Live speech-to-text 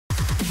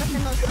the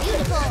most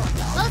beautiful,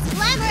 most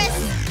glamorous,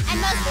 and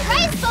most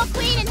graceful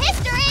queen in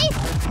history,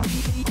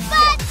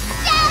 but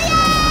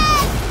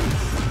Stallion!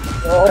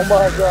 Oh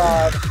my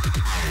god.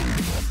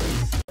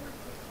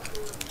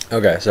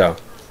 Okay, so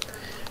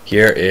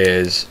here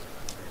is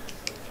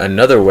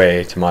another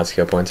way to mod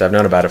skill points. I've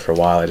known about it for a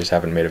while, I just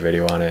haven't made a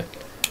video on it.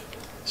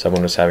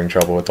 Someone was having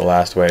trouble with the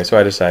last way, so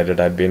I decided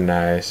I'd be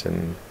nice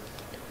and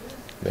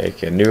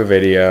make a new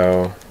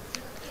video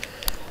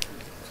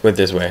with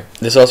this way.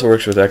 This also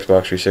works with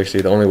Xbox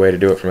 360, the only way to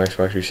do it from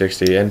Xbox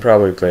 360, and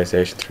probably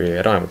PlayStation 3.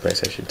 I don't have a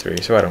PlayStation 3,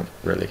 so I don't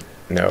really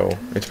know.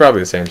 It's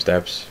probably the same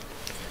steps,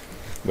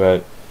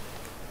 but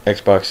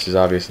Xbox is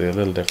obviously a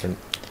little different.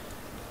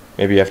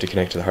 Maybe you have to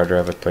connect to the hard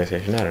drive with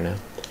PlayStation, I don't know.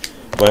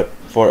 But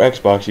for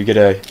Xbox, you get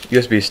a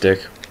USB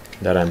stick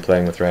that I'm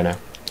playing with right now.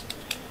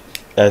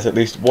 That's at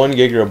least 1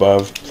 gig or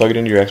above. Plug it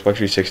into your Xbox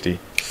 360,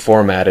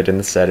 format it in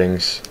the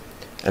settings,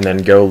 and then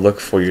go look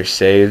for your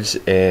saves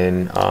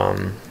in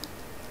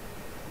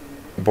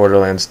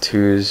Borderlands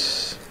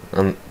 2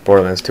 on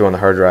the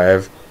hard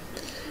drive,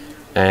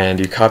 and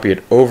you copy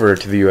it over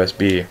to the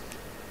USB.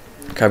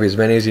 Copy as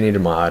many as you need to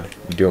mod.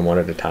 You do them one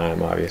at a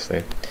time,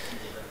 obviously.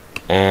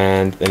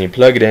 And then you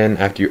plug it in.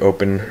 After you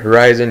open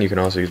Horizon, you can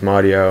also use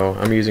Maudio.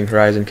 I'm using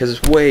Horizon because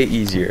it's way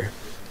easier.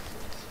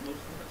 You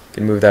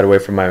can move that away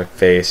from my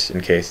face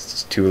in case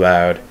it's too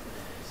loud.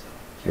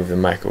 Move the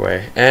mic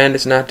away. And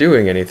it's not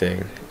doing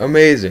anything.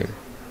 Amazing.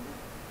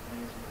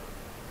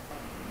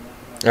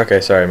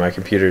 Okay, sorry, my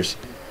computer's...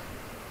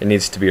 It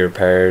needs to be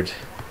repaired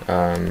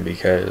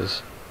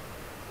because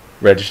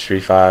registry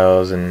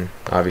files, and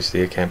obviously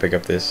it can't pick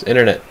up this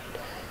internet.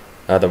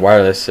 The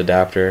wireless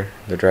adapter,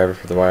 the driver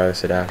for the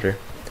wireless adapter.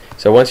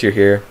 So once you're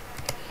here,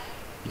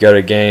 you go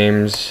to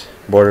Games,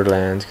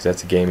 Borderlands, because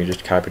that's the game you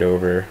just copied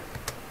over.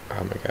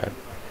 Oh my god.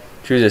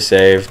 Choose a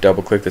save,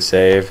 double click the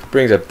save,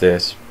 brings up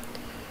this.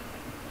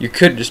 You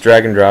could just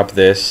drag and drop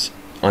this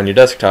on your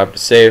desktop to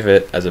save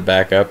it as a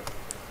backup,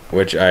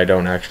 which I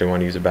don't actually want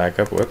to use a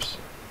backup. Whoops.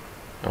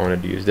 I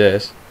wanted to use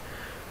this,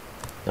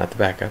 not the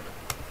backup.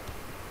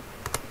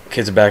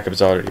 Because the backup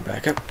is already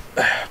backup.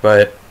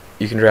 But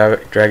you can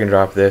drag and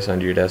drop this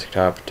onto your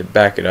desktop to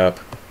back it up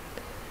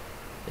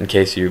in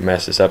case you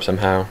mess this up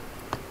somehow.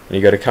 And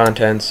you go to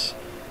Contents,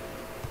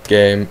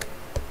 Game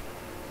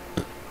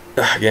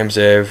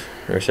Save,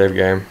 or Save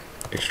Game,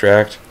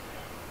 Extract.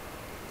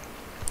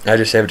 I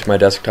just saved it to my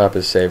desktop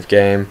as Save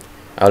Game.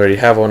 I already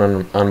have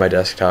one on my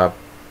desktop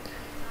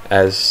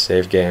as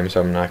Save Game,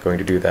 so I'm not going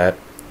to do that.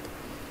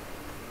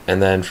 And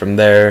then from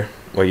there,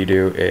 what you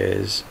do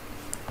is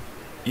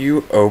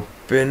you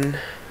open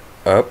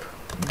up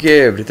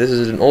Gibbed. This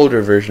is an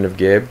older version of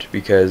Gibbed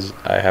because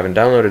I haven't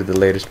downloaded the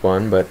latest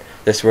one, but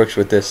this works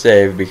with this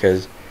save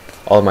because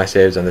all of my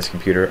saves on this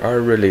computer are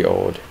really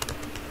old.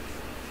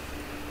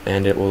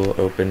 And it will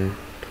open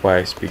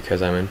twice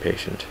because I'm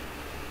impatient.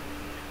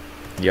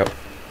 Yep.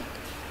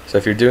 So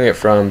if you're doing it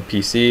from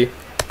PC,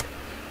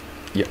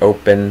 you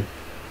open,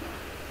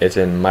 it's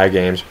in My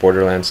Games,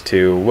 Borderlands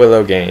 2,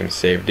 Willow Games,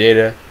 save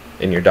data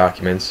in your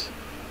documents.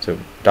 So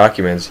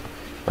documents,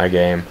 My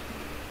Game,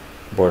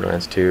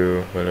 Borderlands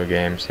 2, Willow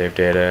Games, save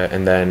data,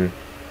 and then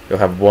you'll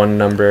have one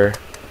number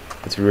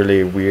that's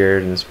really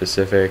weird and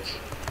specific.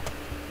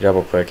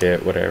 Double click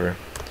it, whatever.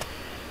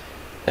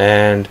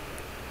 And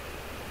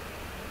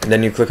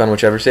then you click on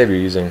whichever save you're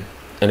using.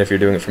 And if you're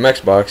doing it from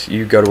Xbox,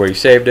 you go to where you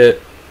saved it.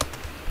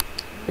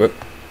 Whoops.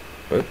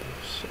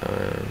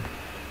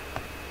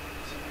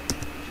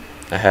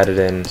 I had it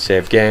in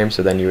Save Game,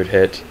 so then you would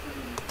hit...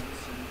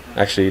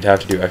 Actually, you'd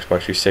have to do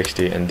Xbox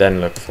 360 and then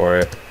look for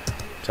it.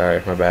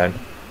 Sorry, my bad.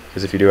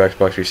 Because if you do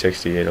Xbox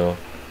 360, it'll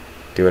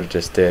do what it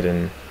just did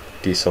and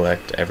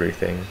deselect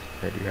everything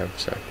that you have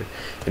selected.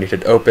 Then you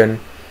hit Open.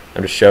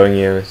 I'm just showing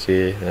you,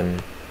 see,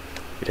 then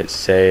you hit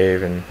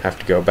Save and have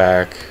to go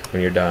back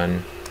when you're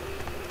done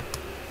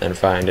and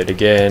find it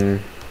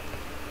again.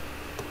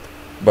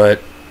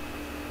 But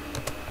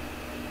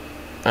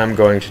I'm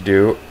going to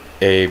do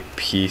a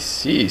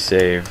PC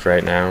save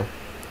right now.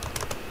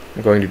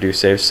 I'm going to do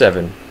save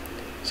 7.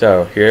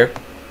 So here,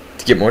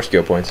 to get more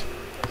skill points,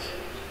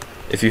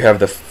 if you have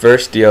the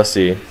first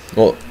DLC,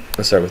 well,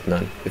 let's start with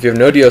none. If you have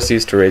no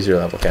DLCs to raise your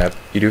level cap,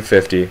 you do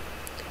 50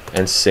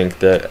 and sync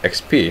the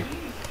XP.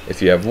 If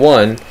you have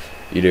 1,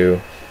 you do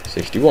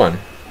 61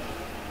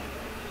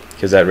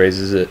 because that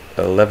raises it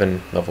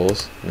 11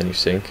 levels, and then you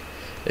sync.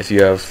 If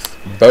you have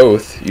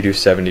both, you do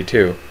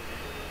 72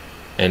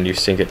 and you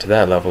sync it to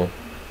that level.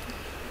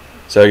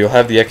 So you'll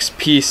have the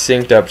XP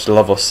synced up to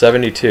level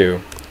 72,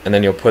 and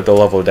then you'll put the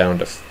level down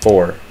to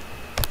 4.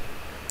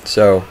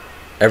 So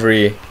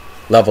every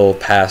level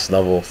past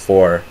level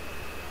 4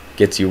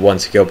 gets you 1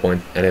 skill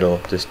point, and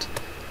it'll just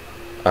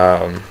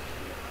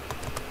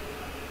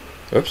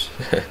oops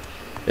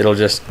it'll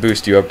just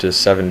boost you up to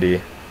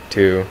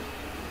 72,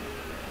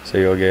 so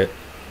you'll get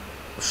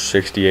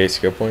 68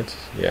 skill points,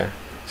 yeah,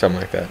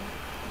 something like that.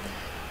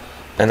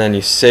 And then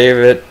you save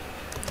it,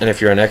 and if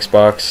you're on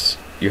Xbox,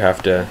 you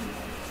have to,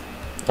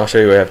 I'll show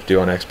you what you have to do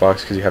on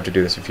Xbox because you have to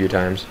do this a few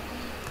times.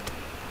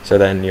 So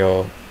then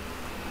you'll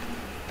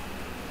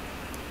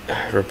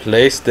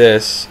replace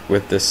this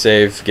with the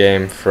save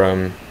game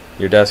from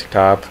your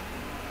desktop,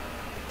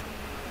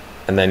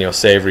 and then you'll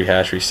save,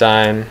 rehash,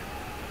 resign,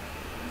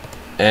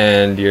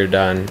 and you're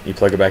done. You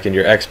plug it back into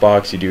your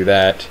Xbox, you do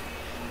that,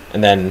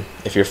 and then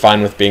if you're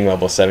fine with being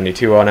level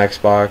 72 on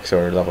Xbox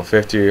or level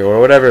 50 or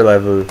whatever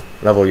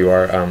level you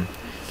are,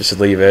 just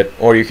leave it,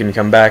 or you can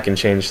come back and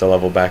change the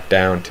level back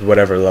down to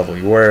whatever level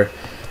you were.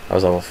 I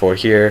was level 4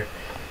 here.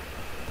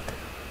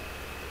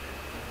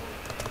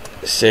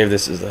 Save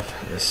this as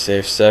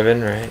save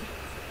 7, right?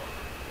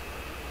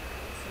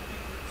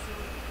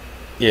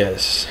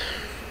 Yes,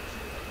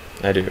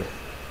 I do.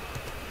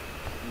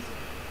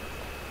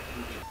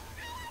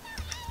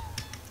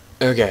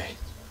 Okay,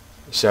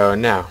 so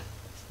now,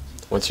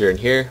 once you're in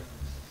here,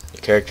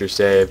 your character's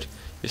saved,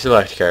 you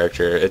select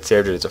character, it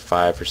saved it as a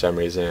 5 for some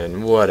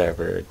reason,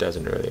 whatever, it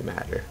doesn't really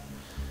matter.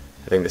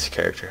 I think this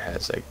character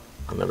has like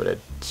unlimited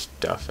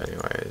stuff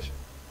anyways.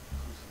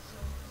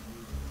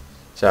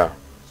 So,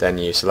 then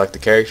you select the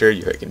character,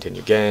 you hit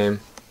continue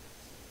game,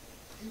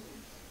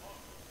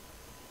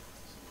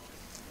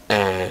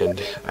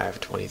 and I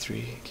have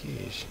 23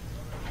 keys.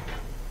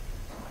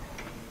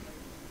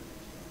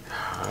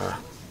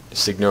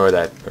 Just ignore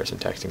that person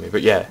texting me.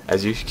 But yeah,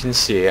 as you can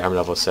see, I'm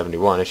level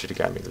 71. It should have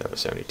got me to level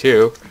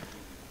 72.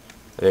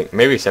 I think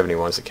maybe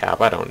 71 is the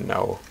cap. I don't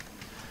know.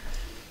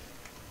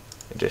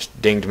 It just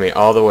dinged me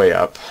all the way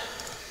up.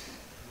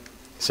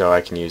 So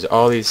I can use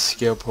all these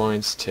skill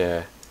points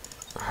to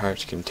my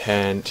heart's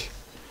content.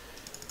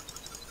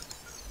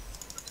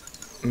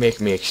 Make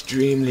me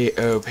extremely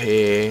OP.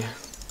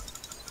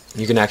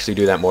 You can actually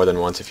do that more than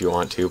once if you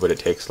want to, but it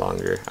takes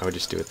longer. I would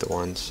just do it the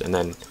once, and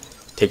then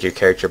take your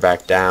character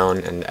back down,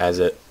 and as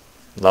it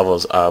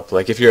levels up,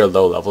 like if you're a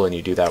low level and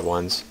you do that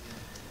once,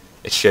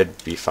 it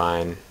should be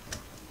fine.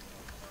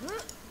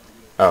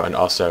 Oh, and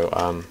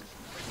also,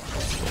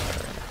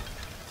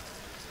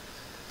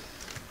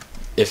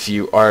 if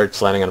you are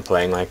planning on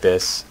playing like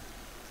this,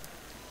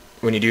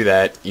 when you do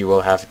that, you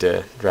will have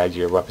to drag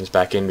your weapons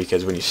back in,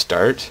 because when you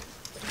start,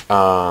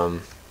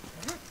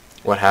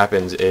 what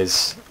happens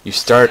is you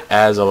start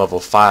as a level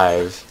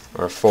 5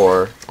 or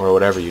 4 or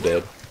whatever you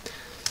did,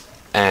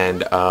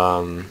 and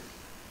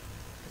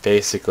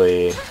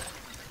basically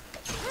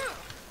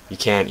you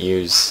can't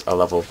use a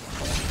level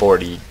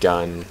 40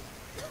 gun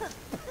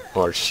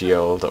or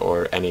shield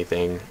or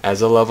anything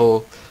as a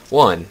level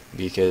 1,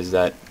 because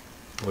that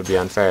would be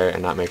unfair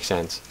and not make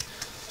sense.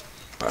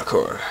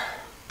 Parkour.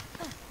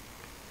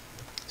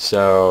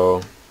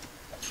 So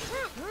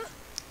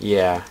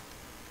yeah.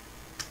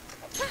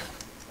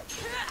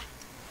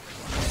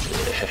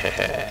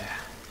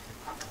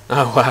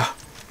 Oh wow,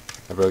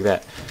 I broke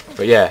that.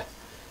 But yeah,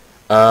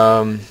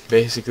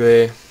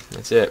 basically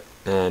that's it,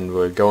 and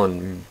we're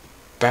going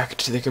back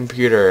to the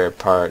computer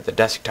part, the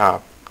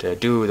desktop, to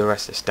do the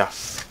rest of the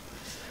stuff.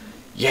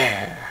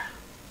 Yeah.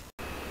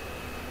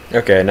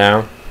 Okay,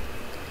 now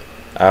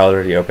I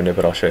already opened it,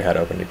 but I'll show you how to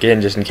open it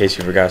again, just in case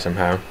you forgot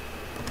somehow.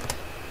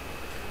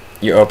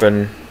 You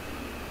open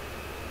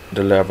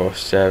the level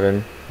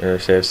 7 or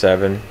save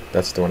 7.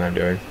 That's the one I'm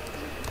doing.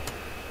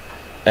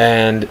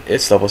 And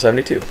it's level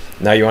 72.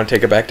 Now you want to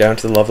take it back down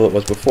to the level it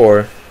was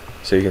before,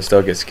 so you can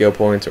still get skill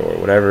points or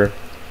whatever.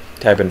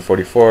 Type in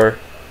 44,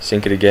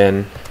 sync it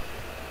again,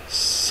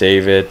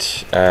 save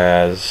it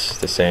as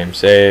the same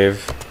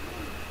save,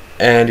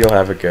 and you'll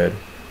have it good.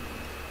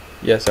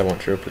 Yes, I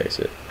want to replace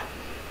it.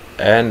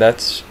 And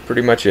that's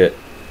pretty much it.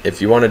 If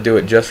you want to do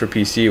it just for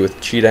PC with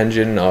Cheat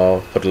Engine,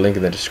 I'll put a link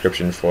in the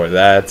description for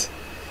that.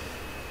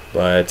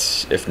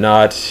 But if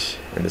not,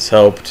 and this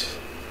helped,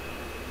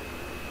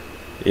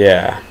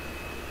 yeah,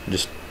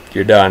 just,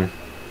 you're done.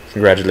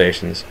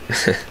 Congratulations.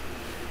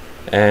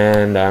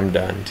 And I'm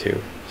done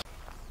too.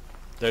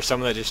 There's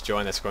someone that just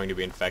joined that's going to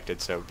be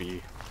infected, so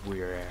be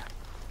weird.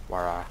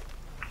 Wara.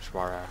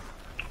 Swara.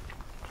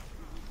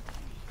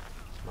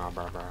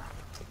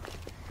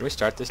 Can we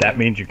start this? That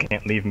means you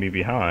can't leave me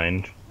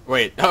behind.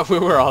 Wait, oh, we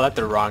were all at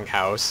the wrong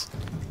house.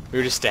 We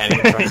were just standing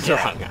in front of the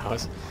wrong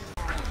house.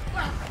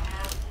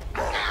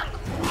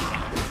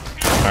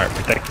 Alright,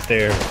 protect the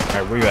stairs.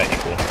 Alright, where you at,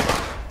 Equal?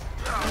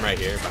 I'm right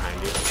here,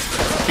 behind you.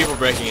 People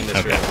breaking in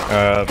this room.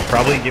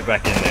 Probably get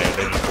back in there.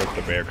 They just broke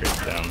the barricades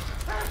down.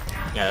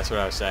 Yeah, that's what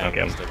I was saying.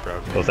 Okay, They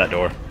broke close that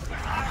door.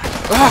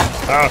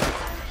 Ah!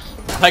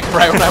 Like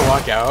right when I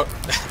walk out.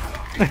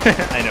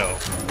 I know.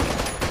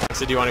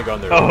 So do you want to go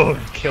in the room? Oh,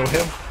 kill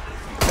him?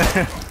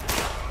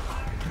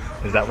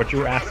 Is that what you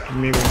were asking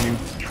me when you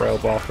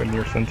trailed off in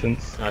your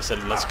sentence? No, I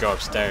said let's go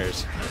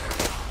upstairs.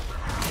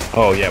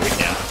 Oh yeah, we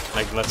can.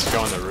 Like let's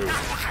go on the roof.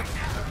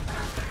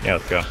 Yeah,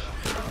 let's go.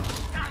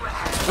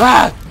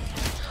 Ah!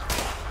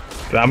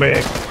 Zombie!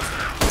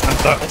 I'm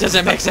stuck. That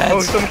doesn't make sense.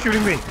 Oh, someone's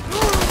shooting me!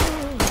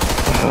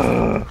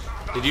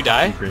 Did you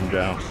die? Green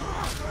Jow.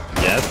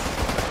 Yes.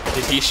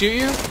 Did he shoot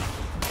you?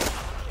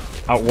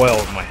 Oh,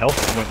 well, my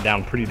health went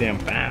down pretty damn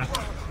fast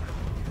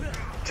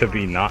to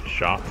be not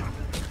shot.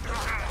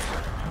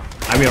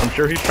 I mean, I'm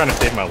sure he's trying to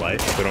save my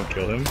life, so don't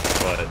kill him,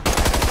 but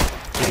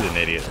he's an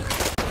idiot.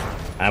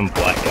 I'm a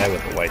black guy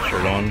with a white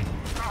shirt on.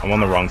 I'm on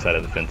the wrong side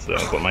of the fence though,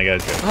 but my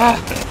guy's going Ah.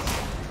 the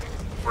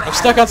fence. I'm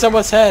stuck on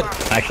someone's head.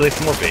 Actually,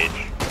 some more beige.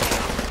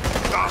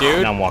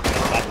 Dude. Now I'm walking on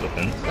top of the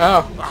fence.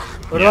 Oh.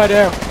 What do I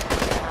do?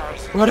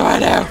 What do I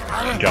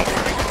do? Jump.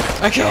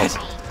 I can't.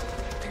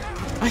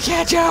 I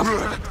can't jump.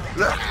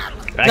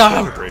 Back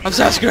No. to the bridge. I'm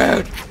so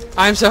screwed.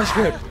 I'm so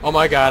screwed. Oh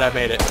my god, I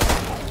made it.